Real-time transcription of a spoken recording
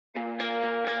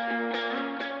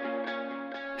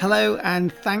Hello,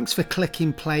 and thanks for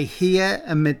clicking play here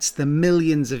amidst the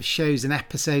millions of shows and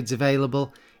episodes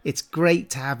available. It's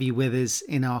great to have you with us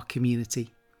in our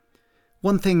community.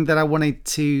 One thing that I wanted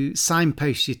to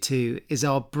signpost you to is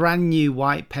our brand new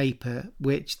white paper,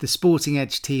 which the Sporting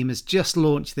Edge team has just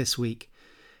launched this week.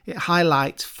 It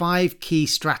highlights 5 key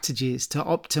strategies to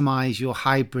optimize your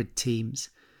hybrid teams.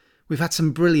 We've had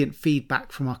some brilliant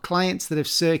feedback from our clients that have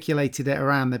circulated it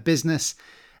around their business,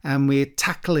 and we're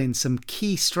tackling some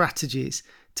key strategies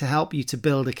to help you to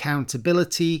build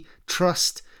accountability,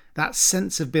 trust, that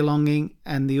sense of belonging,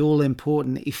 and the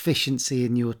all-important efficiency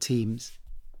in your teams.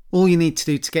 All you need to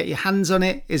do to get your hands on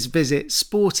it is visit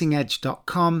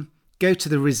sportingedge.com, go to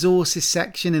the resources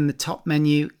section in the top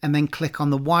menu, and then click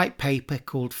on the white paper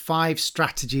called 5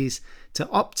 Strategies to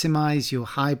Optimize Your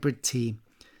Hybrid Team.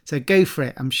 So go for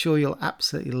it, I'm sure you'll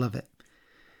absolutely love it.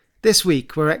 This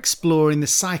week we're exploring the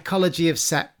psychology of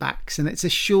setbacks, and it's a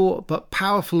short but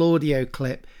powerful audio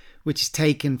clip which is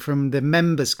taken from the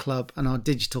Members Club and our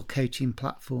digital coaching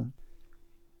platform.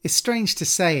 It's strange to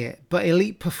say it, but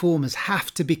elite performers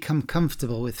have to become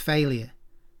comfortable with failure.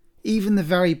 Even the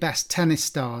very best tennis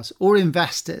stars or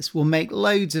investors will make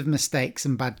loads of mistakes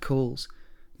and bad calls.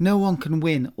 No one can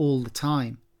win all the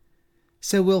time.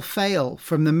 So we'll fail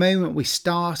from the moment we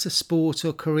start a sport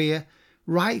or career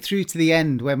right through to the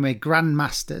end when we're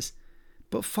grandmasters,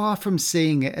 but far from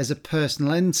seeing it as a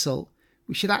personal insult,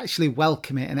 we should actually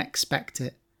welcome it and expect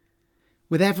it.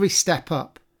 With every step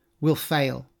up, we'll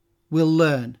fail, we'll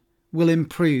learn, we'll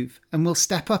improve, and we'll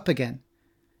step up again.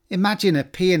 Imagine a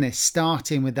pianist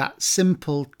starting with that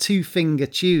simple 2-finger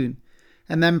tune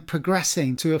and then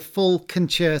progressing to a full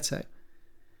concerto.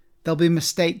 There'll be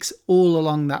mistakes all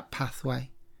along that pathway.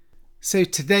 So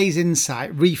today's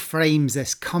insight reframes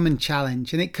this common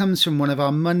challenge, and it comes from one of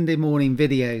our Monday morning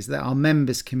videos that our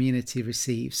members community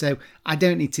receives, so I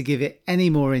don't need to give it any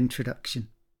more introduction.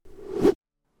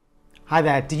 Hi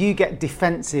there, do you get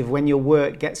defensive when your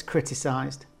work gets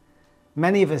criticised?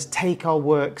 Many of us take our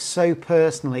work so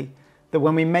personally that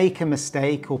when we make a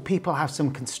mistake or people have some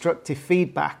constructive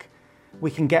feedback, we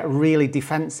can get really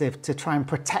defensive to try and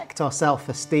protect our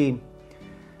self-esteem.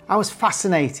 I was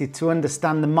fascinated to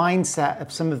understand the mindset of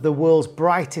some of the world's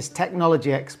brightest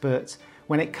technology experts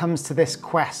when it comes to this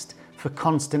quest for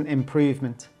constant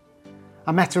improvement.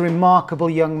 I met a remarkable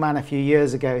young man a few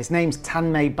years ago. His name's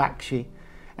Tanmay Bakshi,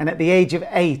 and at the age of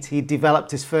 8 he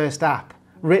developed his first app,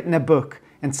 written a book,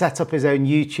 and set up his own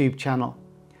YouTube channel.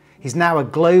 He's now a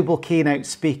global keynote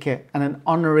speaker and an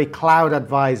honorary cloud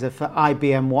advisor for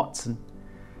IBM Watson.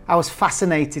 I was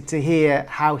fascinated to hear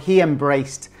how he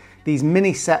embraced these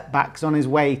mini setbacks on his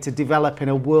way to developing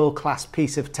a world-class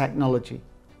piece of technology.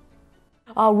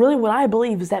 Really what I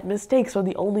believe is that mistakes are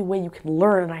the only way you can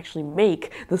learn and actually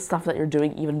make the stuff that you're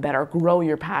doing even better, grow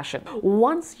your passion.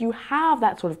 Once you have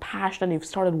that sort of passion and you've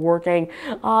started working,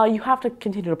 you have to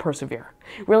continue to persevere.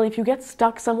 Really, if you get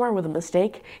stuck somewhere with a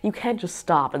mistake, you can't just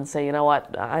stop and say, you know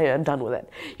what, I am done with it.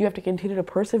 You have to continue to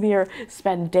persevere,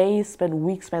 spend days, spend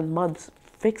weeks, spend months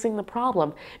fixing the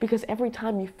problem, because every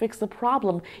time you fix the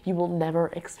problem, you will never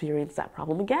experience that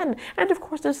problem again. And of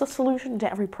course, there's a solution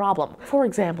to every problem. For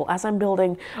example, as I'm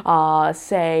building,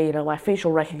 my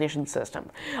facial recognition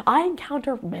system, I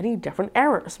encounter many different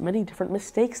errors, many different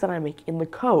mistakes that I make in the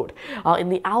code, in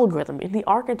the algorithm, in the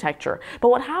architecture. But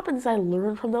what happens is I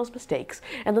learn from those mistakes,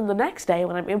 and then the next day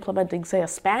when I'm implementing, say, a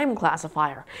spam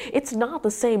classifier, it's not the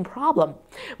same problem,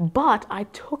 but I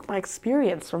took my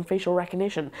experience from facial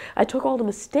recognition, I took all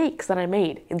the mistakes that I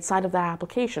made inside of that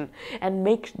application and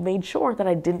made sure that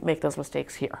I didn't make those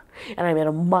mistakes here. And I made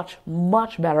a much,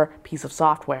 much better piece of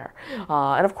software.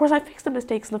 And of course I fixed the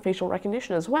mistakes in the facial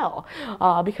recognition as well,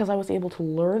 because I was able to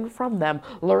learn from them,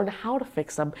 learn how to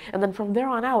fix them, and then from there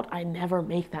on out I never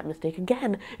make that mistake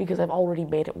again because I've already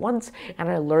made it once and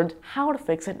I learned how to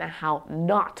fix it and how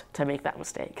not to make that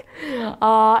mistake.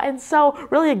 And so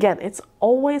really again, it's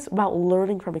always about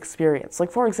learning from experience.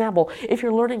 Like for example, if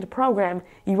you're learning to program,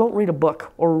 you won't read a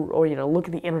book or look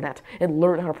at the internet and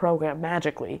learn how to program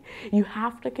magically. You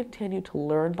have to continue to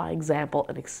learn by example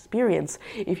and experience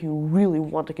if you really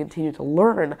want to continue to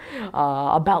learn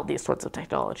about these sorts of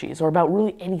technologies or about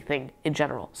really anything in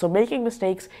general. So making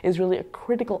mistakes is really a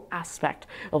critical aspect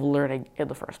of learning in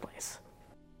the first place.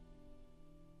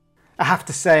 I have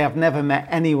to say I've never met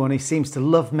anyone who seems to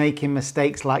love making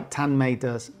mistakes like Tanmay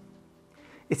does.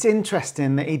 It's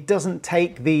interesting that he doesn't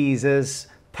take these as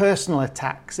personal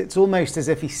attacks. It's almost as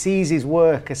if he sees his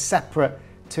work as separate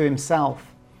to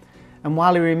himself. And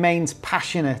while he remains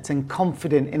passionate and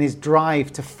confident in his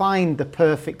drive to find the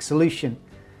perfect solution,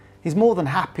 he's more than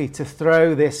happy to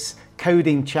throw this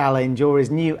coding challenge or his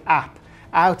new app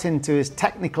out into his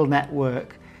technical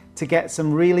network to get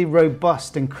some really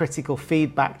robust and critical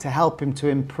feedback to help him to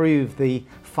improve the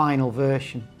final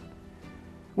version.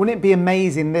 Wouldn't it be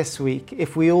amazing this week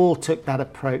if we all took that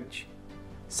approach?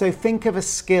 So think of a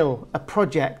skill, a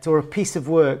project or a piece of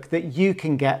work that you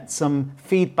can get some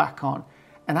feedback on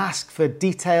and ask for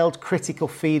detailed critical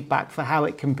feedback for how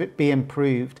it can be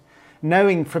improved,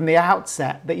 knowing from the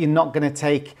outset that you're not going to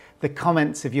take the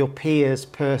comments of your peers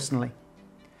personally.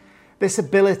 This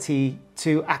ability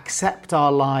to accept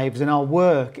our lives and our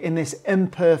work in this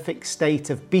imperfect state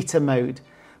of beta mode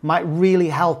might really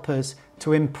help us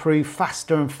to improve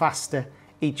faster and faster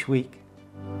each week.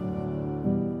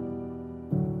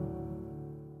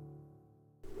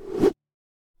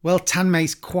 Well,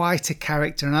 Tanmai's quite a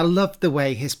character, and I love the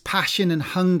way his passion and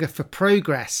hunger for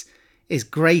progress is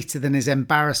greater than his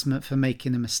embarrassment for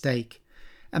making a mistake.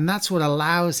 And that's what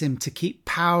allows him to keep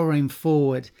powering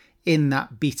forward in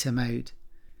that beta mode.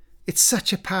 It's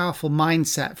such a powerful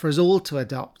mindset for us all to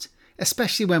adopt,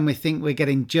 especially when we think we're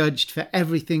getting judged for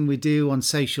everything we do on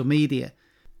social media.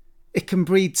 It can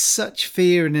breed such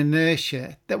fear and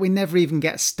inertia that we never even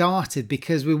get started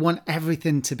because we want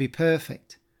everything to be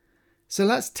perfect. So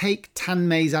let's take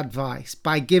Tanmai's advice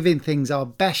by giving things our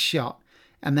best shot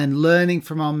and then learning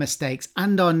from our mistakes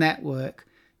and our network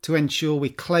to ensure we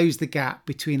close the gap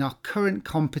between our current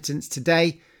competence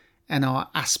today and our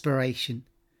aspiration.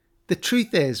 The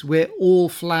truth is, we're all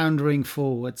floundering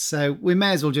forward, so we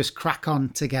may as well just crack on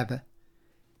together.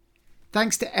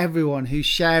 Thanks to everyone who's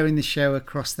sharing the show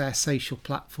across their social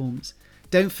platforms.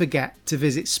 Don't forget to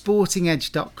visit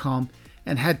sportingedge.com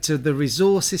and head to the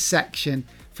resources section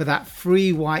for that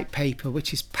free white paper,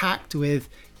 which is packed with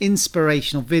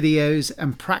inspirational videos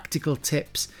and practical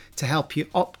tips to help you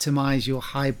optimize your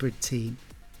hybrid team.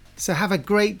 So have a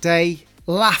great day,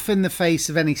 laugh in the face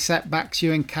of any setbacks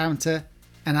you encounter,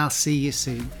 and I'll see you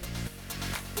soon.